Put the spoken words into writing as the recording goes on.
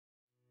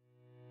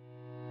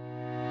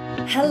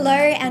Hello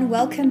and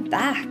welcome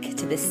back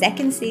to the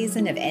second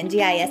season of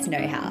NDIS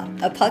Know-How,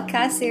 a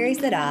podcast series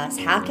that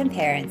asks how can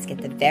parents get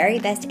the very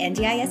best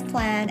NDIS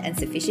plan and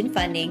sufficient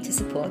funding to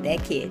support their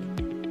kid.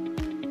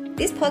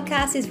 This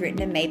podcast is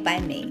written and made by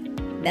me,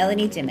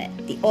 Melanie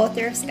Dimmitt, the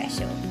author of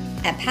Special,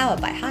 and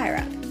powered by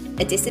HireUp,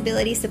 a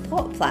disability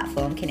support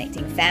platform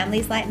connecting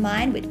families like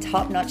mine with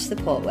top-notch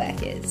support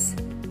workers.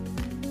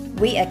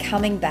 We are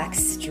coming back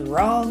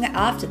strong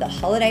after the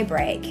holiday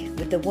break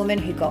with the woman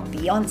who got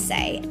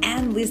Beyonce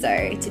and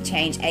Lizzo to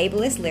change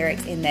ableist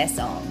lyrics in their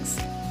songs.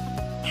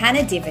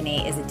 Hannah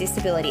Diviney is a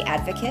disability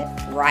advocate,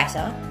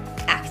 writer,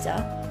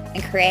 actor,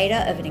 and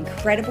creator of an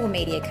incredible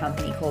media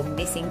company called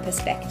Missing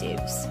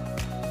Perspectives.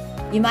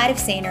 You might have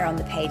seen her on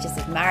the pages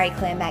of Marie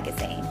Claire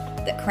magazine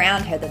that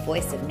crowned her the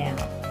voice of now,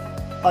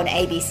 on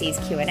ABC's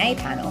Q&A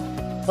panel,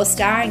 or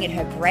starring in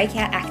her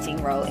breakout acting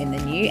role in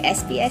the new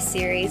SBS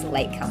series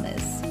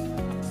Latecomers.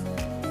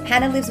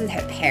 Hannah lives with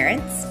her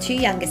parents, two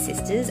younger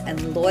sisters,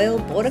 and loyal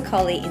border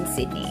collie in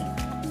Sydney.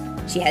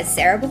 She has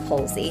cerebral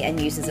palsy and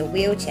uses a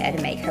wheelchair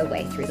to make her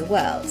way through the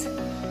world.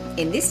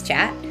 In this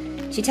chat,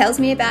 she tells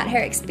me about her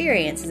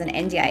experience as an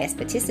NDIS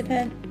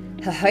participant,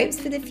 her hopes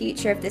for the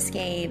future of the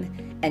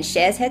scheme, and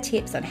shares her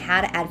tips on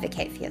how to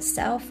advocate for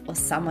yourself or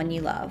someone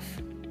you love.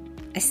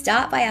 I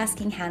start by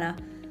asking Hannah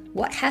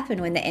what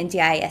happened when the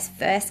NDIS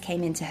first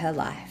came into her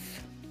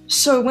life.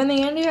 So when the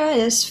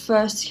NDIS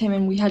first came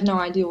in, we had no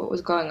idea what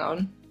was going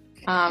on.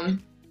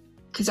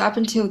 Because up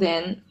until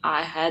then,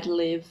 I had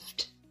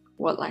lived,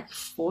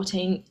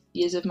 14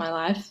 years of my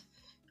life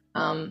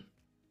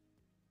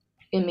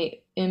in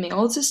the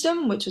old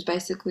system, which was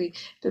basically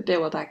that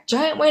there were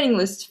giant waiting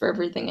lists for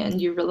everything,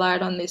 and you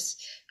relied on this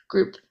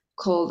group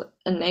called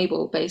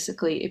Enable,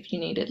 basically, if you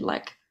needed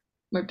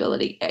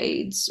mobility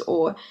aids,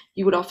 or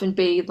you would often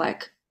be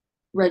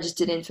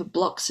registered in for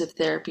blocks of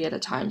therapy at a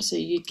time. So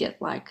you'd get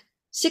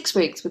 6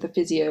 weeks with a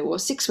physio, or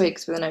 6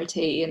 weeks with an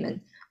OT,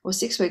 or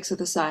 6 weeks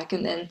with a psych,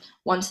 and then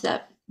once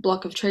that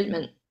block of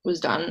treatment was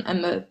done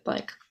and the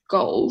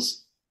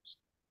goals,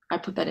 I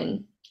put that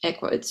in air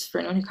quotes for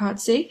anyone who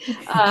can't see,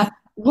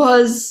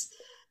 was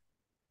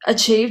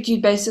achieved,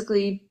 you'd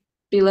basically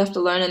be left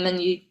alone, and then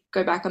you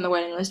go back on the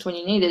waiting list when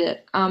you needed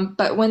it.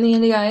 But when the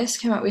NDIS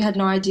came out, we had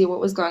no idea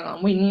what was going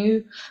on. We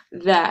knew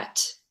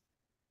that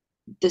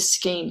the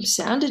scheme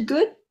sounded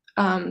good.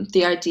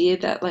 The idea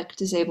that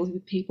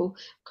disabled people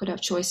could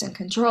have choice and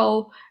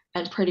control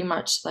and pretty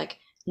much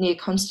near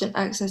constant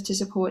access to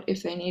support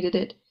if they needed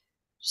it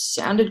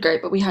sounded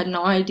great, but we had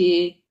no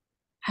idea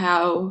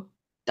how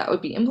that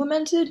would be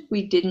implemented.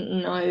 We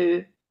didn't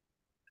know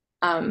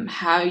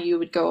how you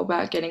would go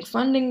about getting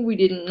funding. We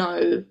didn't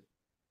know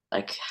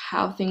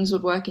how things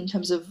would work in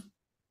terms of,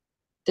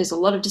 there's a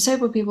lot of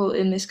disabled people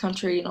in this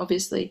country, and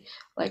obviously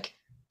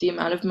the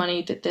amount of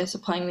money that they're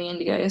supplying the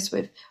NDIS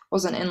with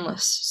wasn't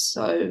endless.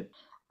 So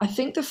I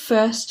think the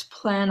first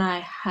plan I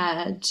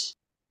had,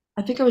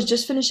 I think I was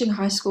just finishing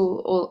high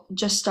school or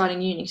just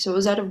starting uni, so it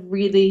was at a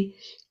really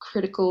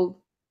critical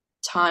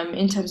time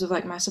in terms of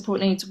my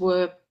support needs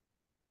were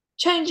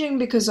changing,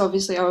 because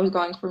obviously I was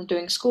going from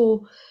doing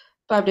school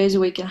 5 days a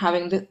week and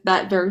having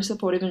that very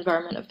supportive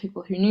environment of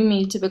people who knew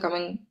me to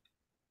becoming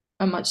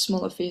a much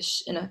smaller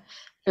fish in a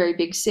very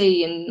big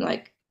sea,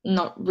 and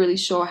not really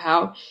sure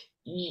how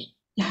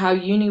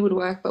uni would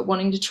work, but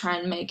wanting to try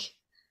and make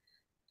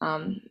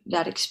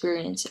that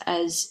experience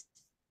as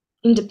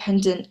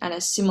independent and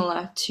as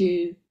similar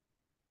to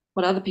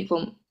what other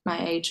people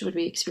my age would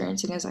be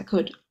experiencing as I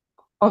could.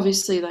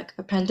 Obviously,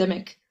 the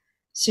pandemic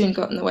soon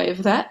got in the way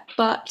of that,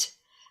 but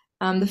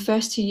the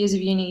first 2 years of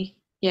uni,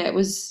 that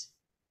was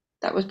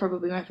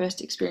probably my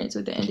first experience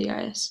with the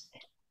NDIS.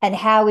 And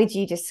how would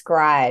you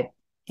describe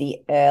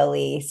the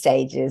early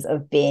stages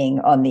of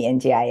being on the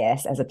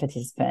NDIS as a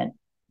participant?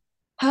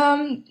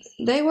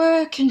 They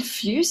were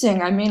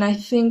confusing. I mean, I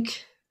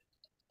think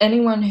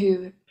anyone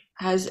who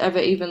has ever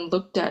even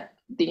looked at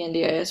the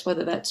NDIS,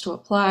 whether that's to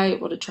apply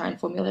or to try and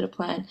formulate a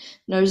plan,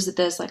 knows that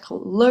there's a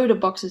load of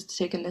boxes to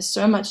tick, and there's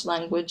so much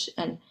language,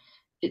 and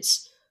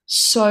it's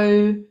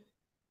so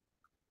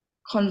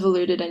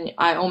convoluted, and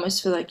I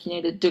almost feel you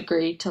need a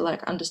degree to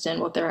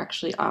understand what they're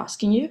actually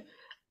asking you.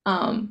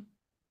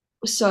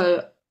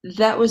 So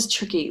that was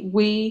tricky.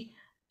 We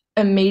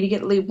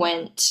immediately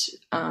went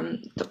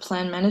the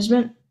plan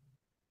management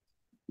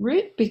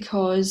route,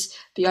 because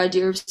the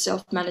idea of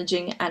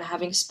self-managing and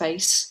having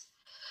space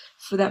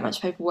for that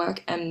much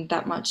paperwork and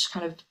that much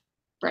kind of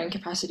brain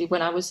capacity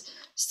when I was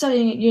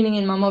studying at uni,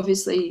 and mum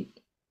obviously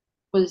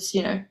was,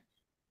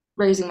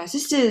 raising my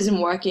sisters and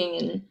working,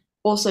 and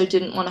also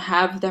didn't want to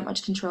have that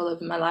much control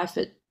over my life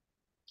at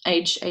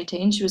age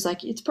 18. She was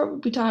like, it's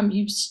probably time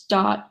you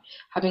start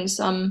having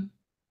some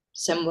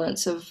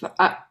semblance of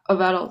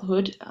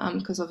adulthood,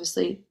 because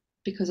obviously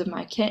because of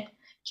my care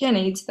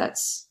needs,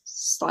 that's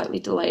slightly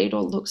delayed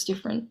or looks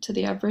different to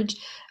the average.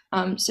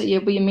 So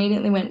we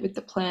immediately went with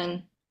the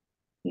plan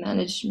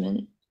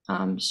management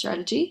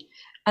strategy.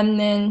 And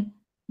then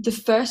the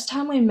first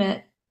time we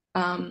met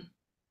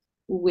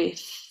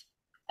with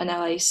an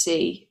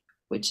LAC,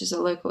 which is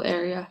a local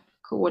area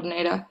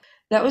coordinator,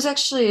 that was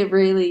actually a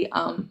really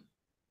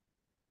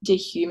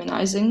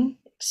dehumanizing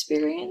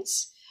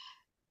experience.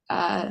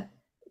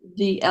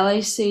 The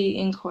LAC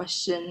in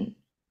question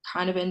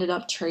kind of ended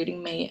up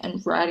treating me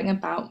and writing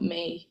about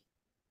me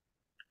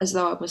as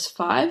though I was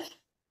 5,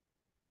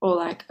 or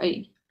like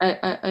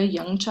a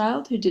young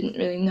child who didn't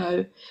really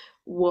know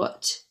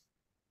what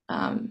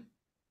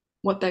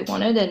they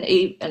wanted,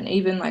 and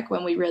even like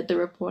when we read the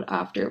report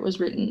after it was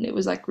written, it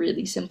was like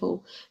really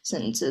simple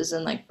sentences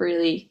and like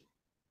really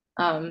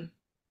kind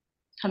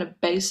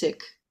of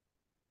basic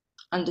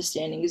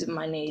understandings of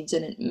my needs,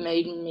 and it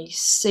made me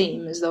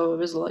seem as though I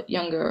was a lot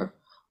younger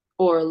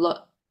or a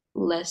lot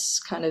less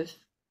kind of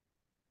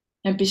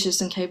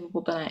ambitious and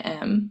capable than I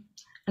am.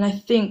 And I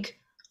think,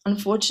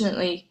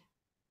 unfortunately,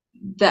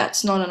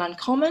 that's not an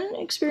uncommon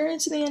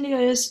experience in the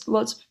NDIS.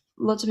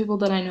 Lots of people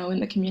that I know in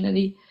the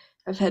community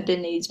have had their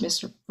needs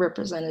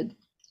misrepresented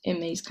in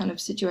these kind of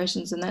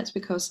situations, and that's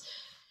because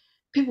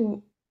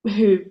people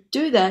who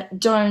do that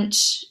don't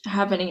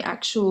have any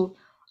actual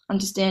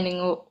understanding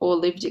or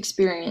lived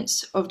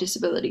experience of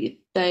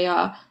disability. They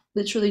are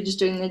literally just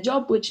doing their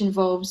job, which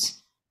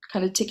involves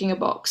kind of ticking a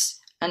box.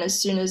 And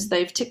as soon as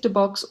they've ticked a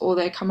box or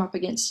they come up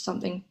against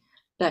something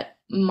that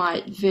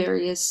might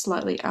vary as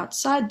slightly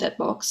outside that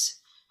box,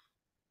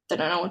 they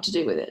don't know what to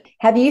do with it.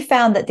 Have you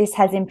found that this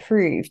has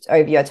improved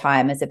over your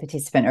time as a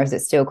participant, or is it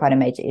still quite a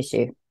major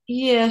issue?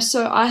 Yeah,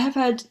 so I have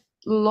had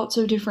lots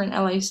of different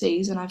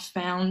LACs, and I've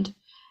found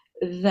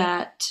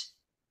that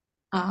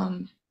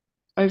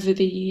over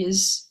the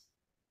years,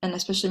 and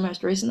especially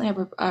most recently,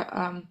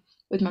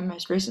 with my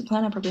most recent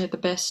plan, I probably had the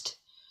best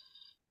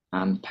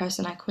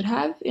person I could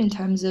have in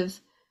terms of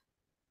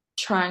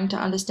trying to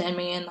understand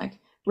me and like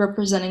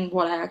representing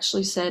what I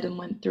actually said and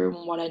went through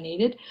and what I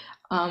needed.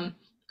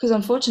 Because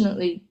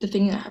unfortunately, the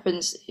thing that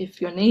happens if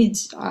your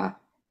needs are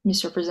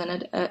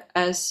misrepresented,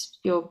 as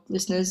your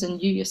listeners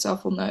and you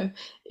yourself will know,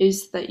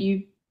 is that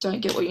you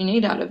don't get what you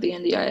need out of the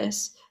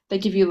NDIS. They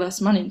give you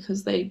less money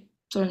because they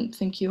don't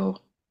think you're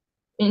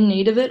in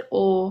need of it,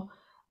 or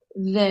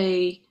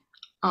they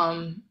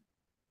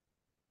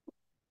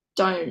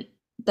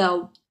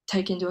they'll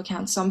take into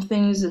account some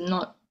things and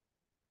not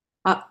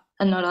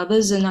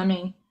others. And I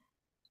mean,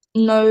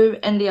 no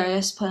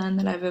NDIS plan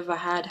that I've ever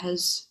had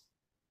has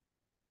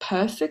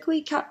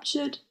perfectly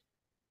captured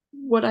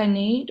what I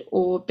need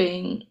or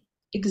being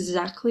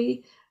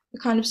exactly the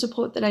kind of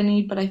support that I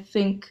need, but I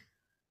think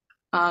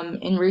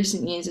in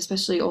recent years,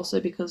 especially also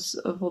because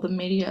of all the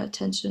media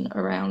attention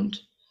around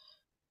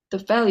the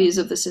failures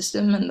of the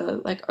system and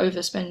the like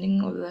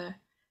overspending of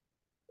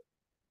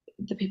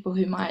the people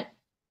who might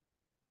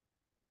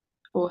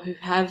or who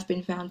have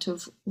been found to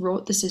have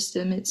wrought the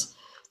system, it's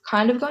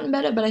kind of gotten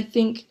better. But I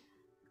think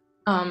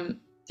the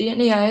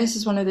NDIS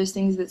is one of those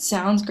things that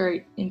sounds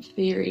great in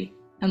theory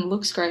and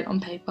looks great on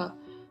paper,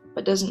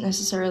 but doesn't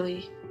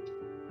necessarily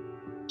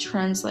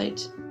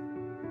translate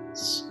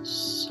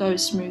so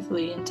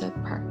smoothly into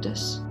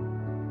practice.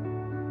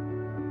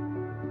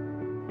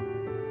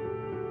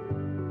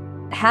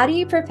 How do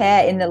you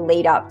prepare in the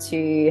lead up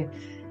to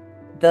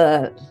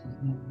the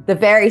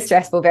very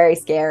stressful, very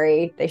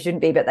scary, they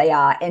shouldn't be, but they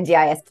are,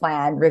 NDIS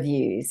plan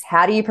reviews?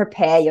 How do you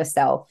prepare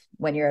yourself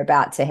when you're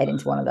about to head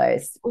into one of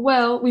those?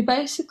 Well, we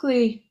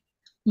basically,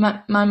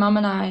 my mum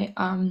and I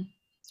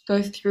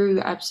go through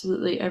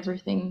absolutely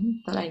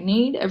everything that I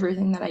need,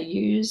 everything that I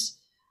use,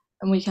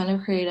 and we kind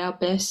of create our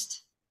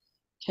best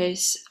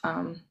case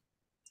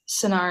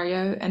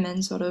scenario and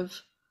then sort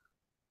of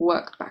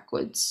work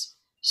backwards.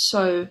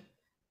 So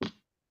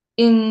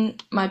in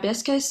my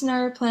best case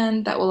scenario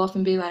plan, that will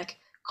often be like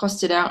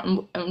costed out,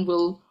 and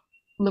we'll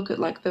look at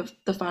like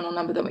the final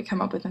number that we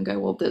come up with and go,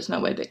 well, there's no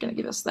way they're going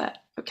to give us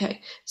that.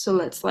 Okay, so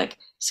let's like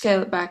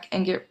scale it back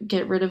and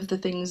get rid of the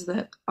things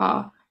that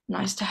are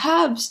nice to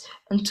haves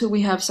until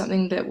we have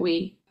something that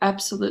we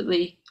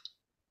absolutely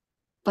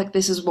like,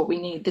 this is what we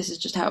need, this is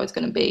just how it's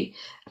going to be.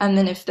 And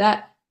then if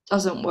that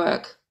doesn't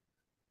work,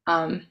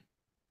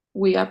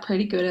 we are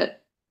pretty good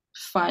at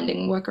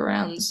finding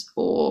workarounds,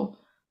 or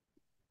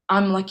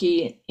I'm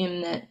lucky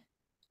in that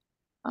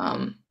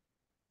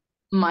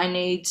my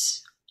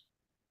needs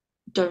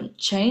don't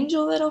change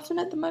all that often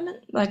at the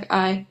moment. Like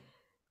I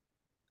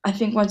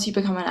think once you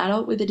become an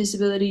adult with a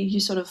disability,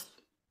 you sort of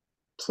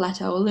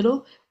plateau a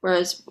little,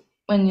 whereas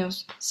when you're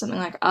something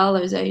like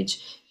Arlo's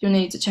age, your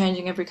needs are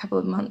changing every couple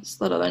of months,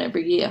 let alone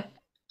every year,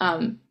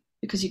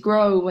 because you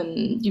grow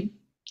and you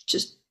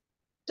just,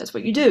 that's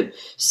what you do.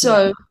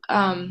 So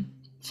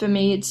for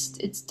me,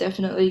 it's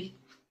definitely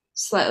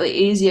slightly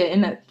easier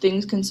in that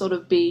things can sort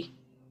of be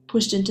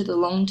pushed into the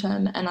long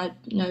term, and I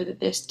know that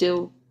they're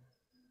still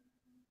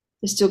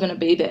going to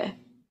be there.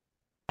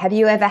 Have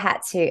you ever had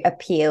to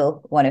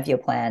appeal one of your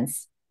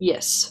plans?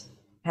 Yes.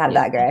 How did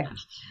that go?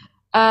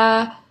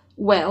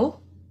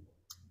 Well,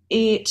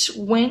 it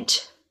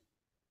went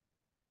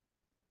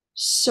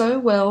so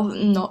well,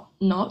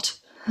 not.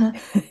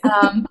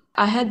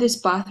 I had this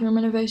bathroom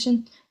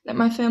renovation that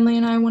my family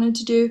and I wanted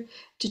to do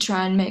to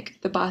try and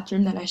make the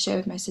bathroom that I share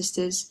with my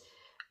sisters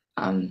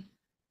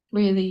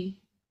really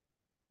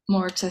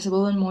more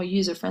accessible and more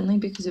user-friendly,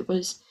 because it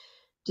was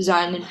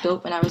designed and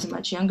built when I was a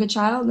much younger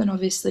child, and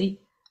obviously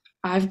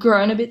I've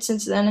grown a bit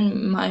since then,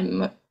 and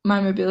my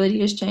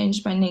mobility has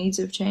changed, my needs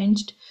have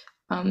changed,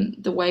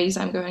 the ways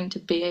I'm going to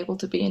be able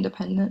to be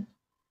independent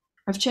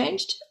have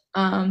changed,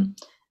 and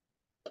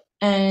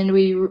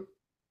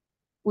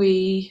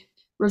we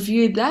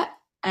reviewed that,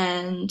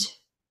 and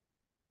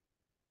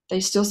they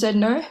still said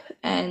no,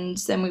 and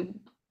then we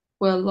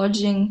were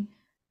lodging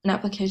an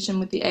application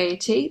with the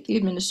AAT, the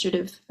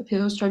Administrative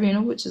Appeals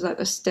Tribunal, which is like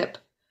the step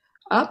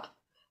up,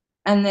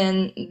 and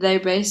then they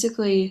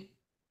basically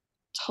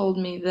told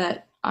me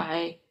that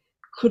I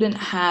couldn't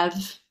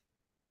have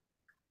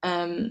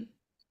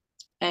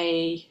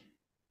a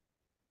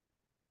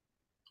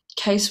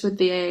case with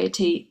the AAT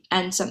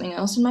and something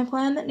else in my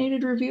plan that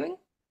needed reviewing.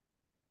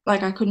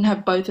 Like, I couldn't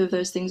have both of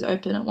those things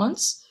open at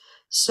once.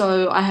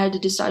 So I had to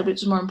decide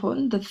which was more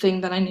important, the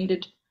thing that I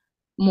needed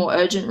more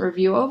urgent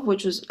review of,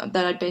 which was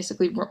that I'd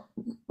basically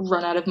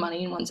run out of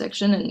money in one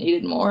section and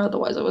needed more,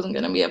 otherwise I wasn't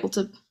going to be able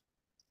to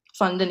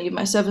fund any of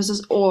my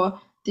services,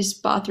 or this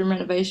bathroom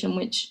renovation,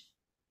 which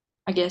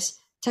I guess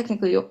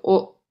technically,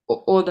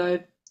 although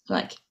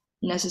like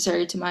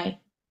necessary to my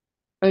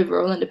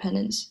overall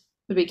independence,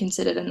 would be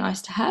considered a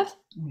nice to have.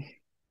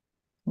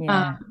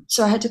 Yeah.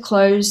 So I had to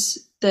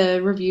close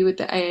the review with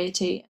the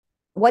AAT.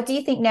 What do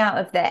you think now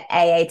of the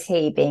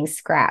AAT being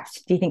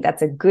scrapped? Do you think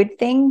that's a good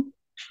thing?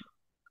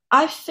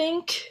 I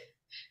think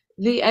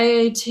the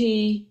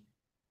AAT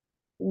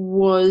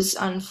was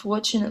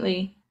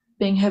unfortunately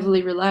being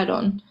heavily relied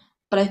on,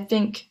 but I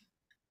think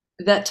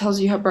that tells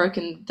you how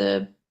broken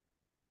the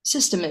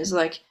system is.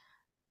 Like,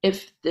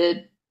 if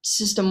the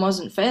system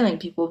wasn't failing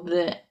people,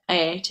 the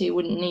AAT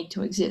wouldn't need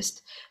to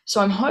exist. So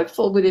I'm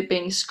hopeful with it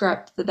being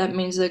scrapped that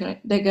means they're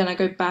gonna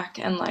go back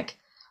and like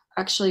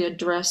actually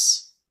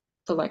address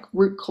the like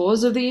root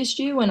cause of the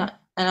issue, and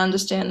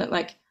understand that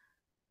like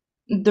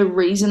the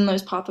reason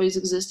those pathways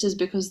exist is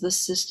because the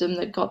system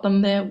that got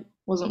them there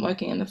wasn't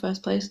working in the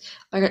first place.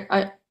 Like,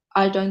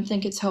 I don't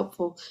think it's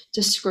helpful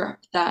to scrap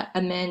that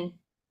and then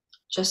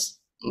just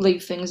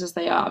leave things as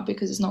they are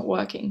because it's not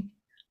working.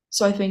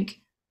 So I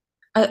think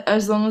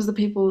as long as the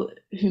people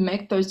who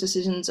make those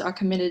decisions are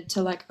committed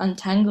to like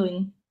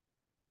untangling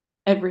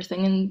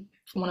everything and,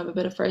 for want of a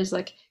better phrase,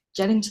 like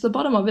getting to the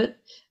bottom of it,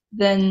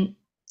 then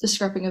the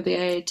scrapping of the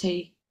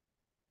AAT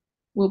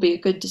will be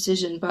a good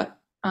decision. But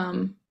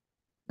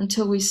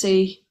until we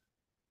see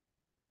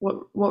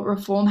what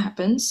reform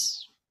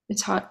happens,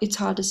 it's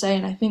hard to say.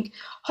 And I think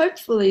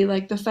hopefully,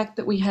 like, the fact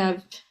that we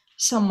have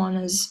someone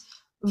as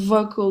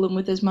vocal and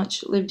with as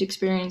much lived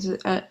experience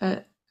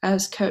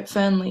as Kurt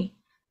Fearnley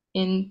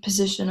in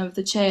position of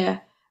the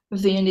chair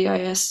of the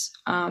NDIS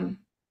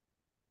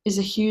is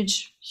a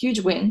huge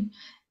win.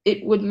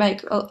 It would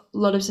make a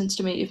lot of sense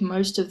to me if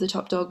most of the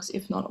top dogs,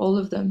 if not all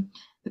of them,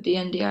 that the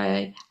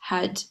NDIA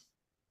had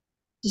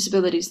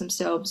disabilities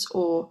themselves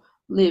or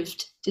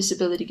lived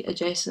disability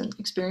adjacent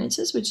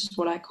experiences, which is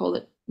what I call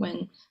it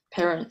when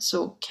parents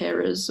or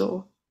carers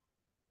or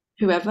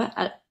whoever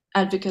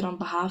advocate on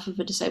behalf of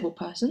a disabled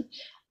person.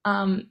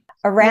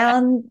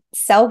 Around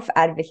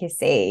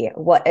self-advocacy,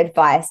 what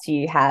advice do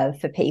you have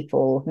for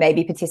people,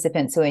 maybe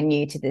participants who are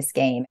new to the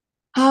scheme?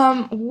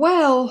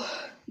 Well,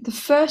 the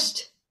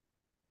first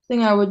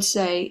thing I would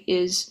say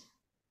is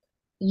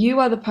you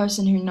are the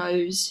person who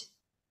knows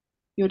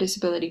your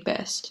disability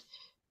best,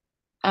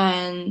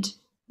 and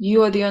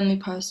you are the only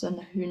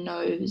person who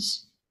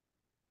knows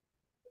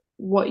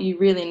what you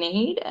really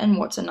need and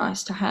what's a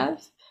nice to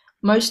have.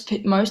 Most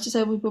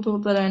disabled people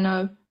that I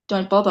know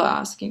don't bother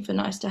asking for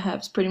nice to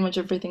haves. Pretty much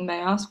everything they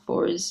ask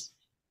for is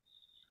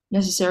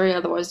necessary,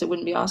 otherwise they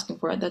wouldn't be asking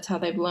for it. That's how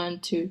they've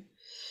learned to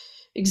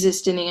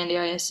exist in the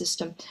NDIS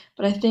system.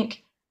 But I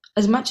think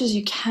as much as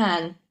you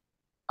can,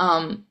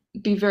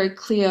 be very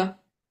clear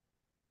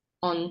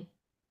on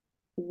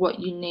what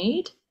you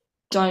need.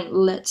 Don't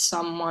let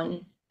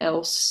someone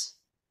else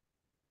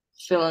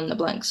fill in the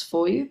blanks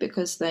for you,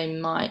 because they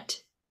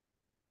might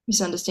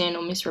misunderstand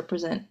or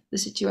misrepresent the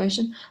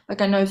situation.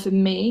 Like, I know for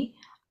me,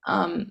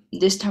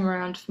 this time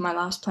around for my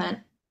last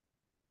plan,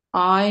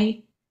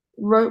 I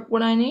wrote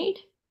what I need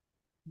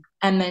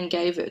and then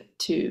gave it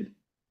to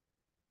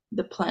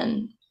the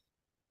plan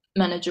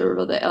manager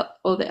or the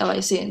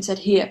LAC and said,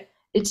 here,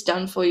 it's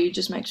done for you,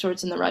 just make sure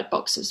it's in the right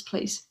boxes,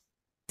 please.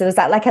 So was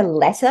that like a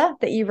letter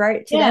that you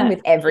wrote to them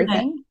with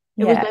everything?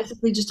 It was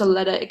basically just a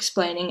letter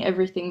explaining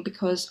everything,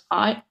 because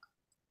I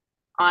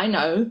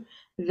know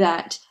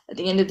that at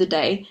the end of the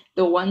day,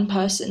 the one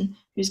person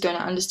who's going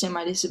to understand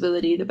my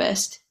disability the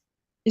best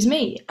is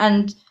me.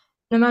 And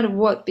no matter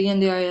what the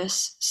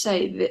NDIS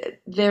say,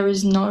 there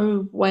is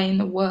no way in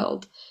the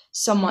world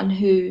someone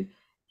who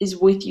is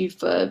with you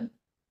for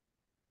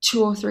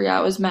 2 or 3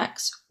 hours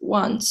max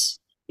once,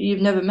 who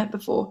you've never met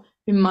before,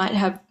 who might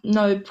have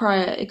no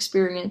prior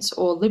experience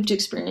or lived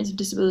experience of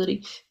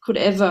disability, could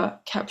ever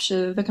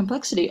capture the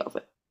complexity of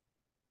it.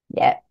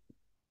 Yeah,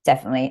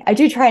 definitely. I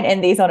do try and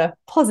end these on a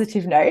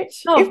positive note,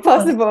 if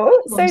possible.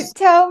 So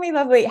tell me,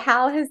 lovely,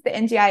 how has the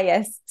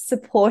NDIS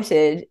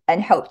supported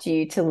and helped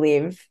you to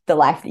live the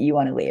life that you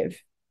want to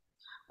live?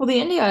 Well, the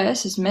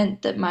NDIS has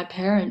meant that my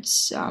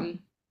parents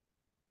and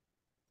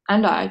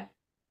I,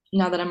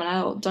 now that I'm an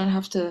adult, don't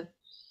have to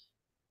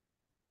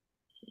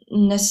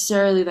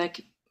necessarily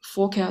like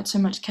fork out so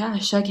much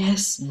cash, I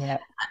guess. Yeah.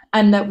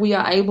 And that we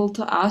are able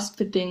to ask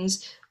for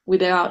things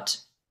without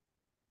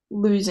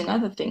losing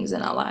other things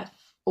in our life,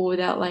 or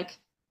without like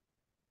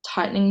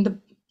tightening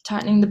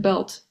the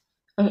belt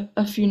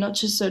a few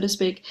notches, so to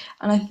speak.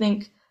 And I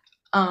think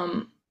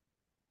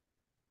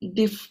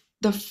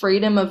the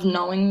freedom of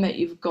knowing that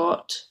you've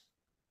got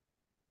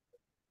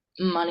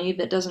money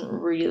that doesn't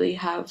really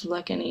have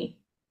like any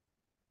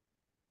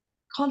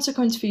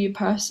consequence for you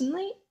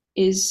personally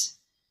is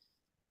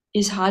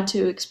hard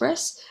to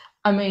express.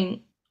 I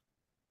mean,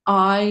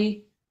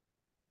 I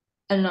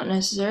am not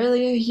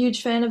necessarily a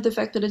huge fan of the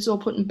fact that it's all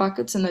put in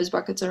buckets and those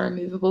buckets are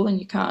removable and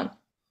you can't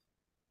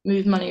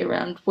move money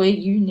around where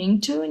you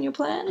need to in your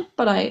plan.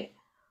 But I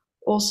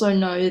also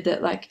know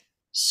that like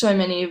so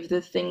many of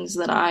the things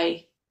that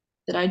I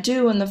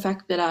do, and the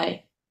fact that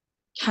I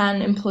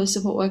can employ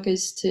support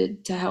workers to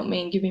help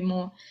me and give me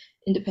more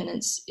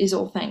independence, is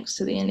all thanks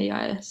to the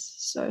NDIS.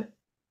 So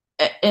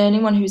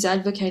anyone who's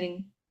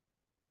advocating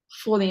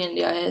for the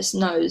NDIS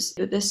knows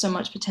that there's so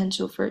much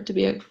potential for it to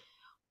be a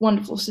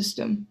wonderful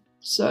system.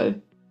 So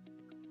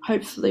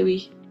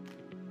hopefully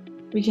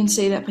we can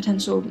see that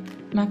potential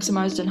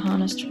maximised and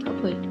harnessed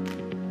properly.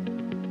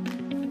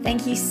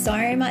 Thank you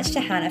so much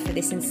to Hannah for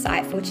this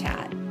insightful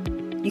chat.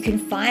 You can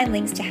find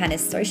links to Hannah's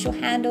social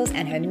handles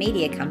and her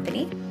media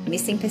company,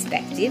 Missing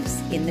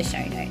Perspectives, in the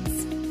show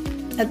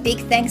notes. A big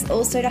thanks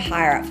also to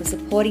HireUp for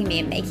supporting me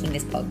in making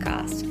this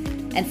podcast.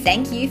 And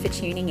thank you for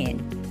tuning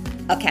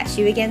in. I'll catch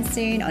you again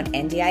soon on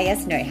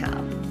NDIS Know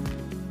How.